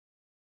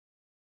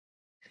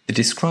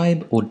The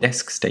describe or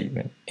desc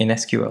statement in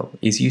SQL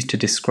is used to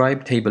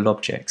describe table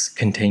objects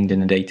contained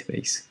in a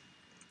database.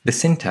 The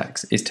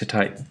syntax is to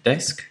type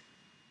desc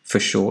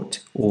for short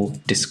or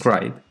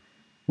describe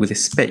with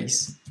a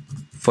space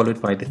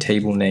followed by the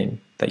table name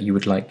that you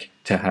would like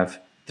to have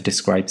the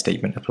describe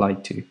statement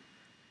applied to.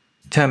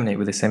 Terminate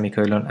with a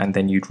semicolon and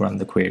then you'd run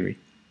the query.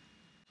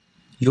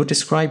 Your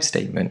describe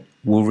statement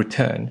will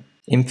return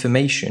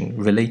information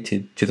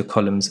related to the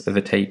columns of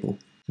a table.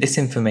 This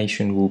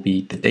information will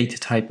be the data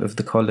type of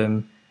the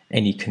column,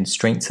 any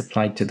constraints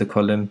applied to the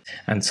column,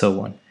 and so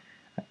on.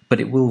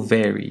 But it will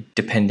vary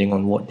depending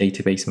on what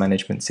database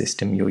management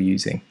system you're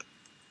using.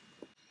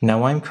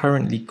 Now I'm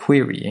currently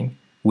querying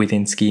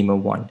within Schema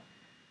 1,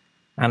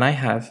 and I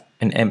have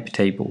an emp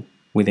table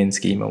within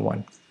Schema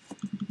 1.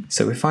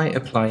 So if I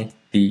apply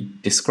the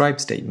describe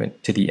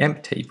statement to the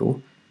emp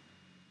table,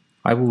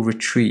 I will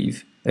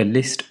retrieve a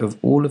list of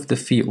all of the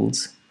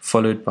fields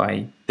followed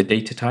by the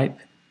data type.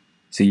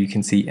 So you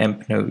can see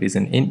empno is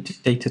an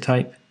int data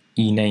type,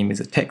 ename is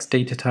a text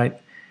data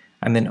type,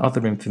 and then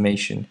other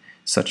information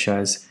such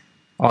as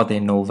are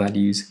there null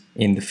values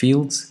in the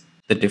fields,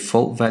 the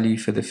default value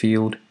for the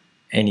field,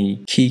 any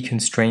key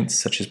constraints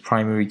such as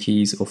primary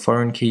keys or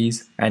foreign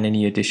keys, and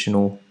any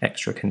additional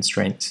extra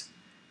constraints.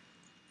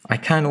 I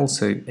can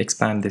also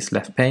expand this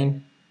left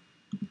pane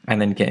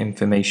and then get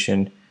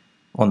information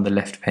on the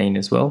left pane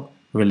as well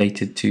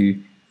related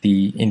to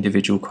the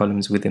individual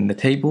columns within the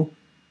table.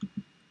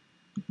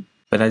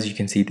 But as you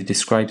can see, the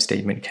describe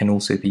statement can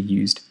also be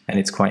used, and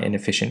it's quite an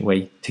efficient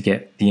way to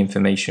get the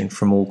information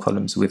from all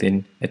columns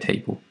within a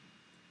table.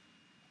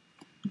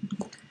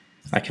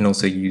 I can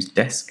also use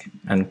desc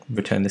and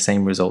return the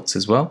same results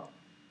as well.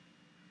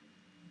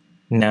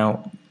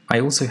 Now, I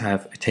also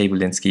have a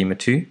table in Schema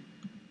 2,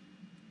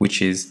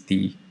 which is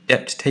the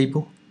dept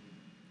table.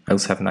 I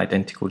also have an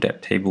identical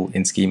dept table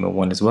in Schema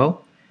 1 as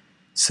well.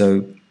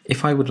 So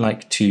if I would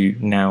like to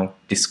now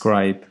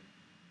describe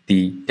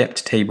the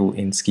dept table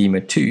in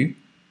Schema 2,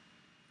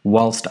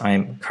 whilst I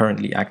am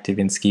currently active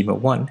in Schema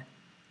 1,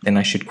 then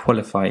I should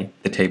qualify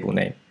the table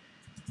name.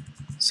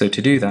 So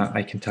to do that,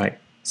 I can type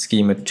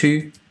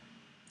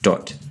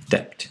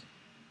schema2.dept.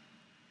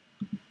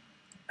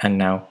 And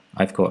now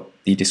I've got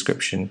the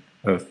description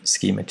of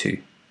Schema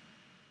 2.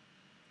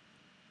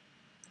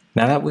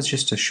 Now that was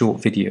just a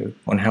short video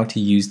on how to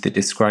use the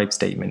describe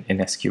statement in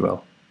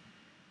SQL.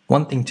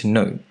 One thing to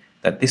note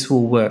that this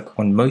will work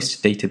on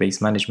most database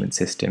management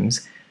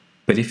systems,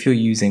 but if you're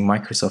using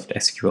Microsoft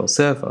SQL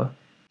Server,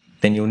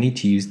 then you'll need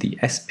to use the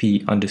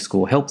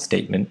sp_help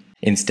statement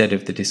instead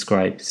of the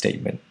describe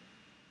statement.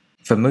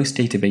 For most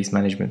database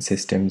management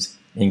systems,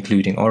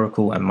 including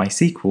Oracle and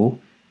MySQL,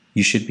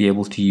 you should be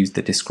able to use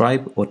the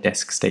describe or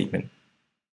desc statement.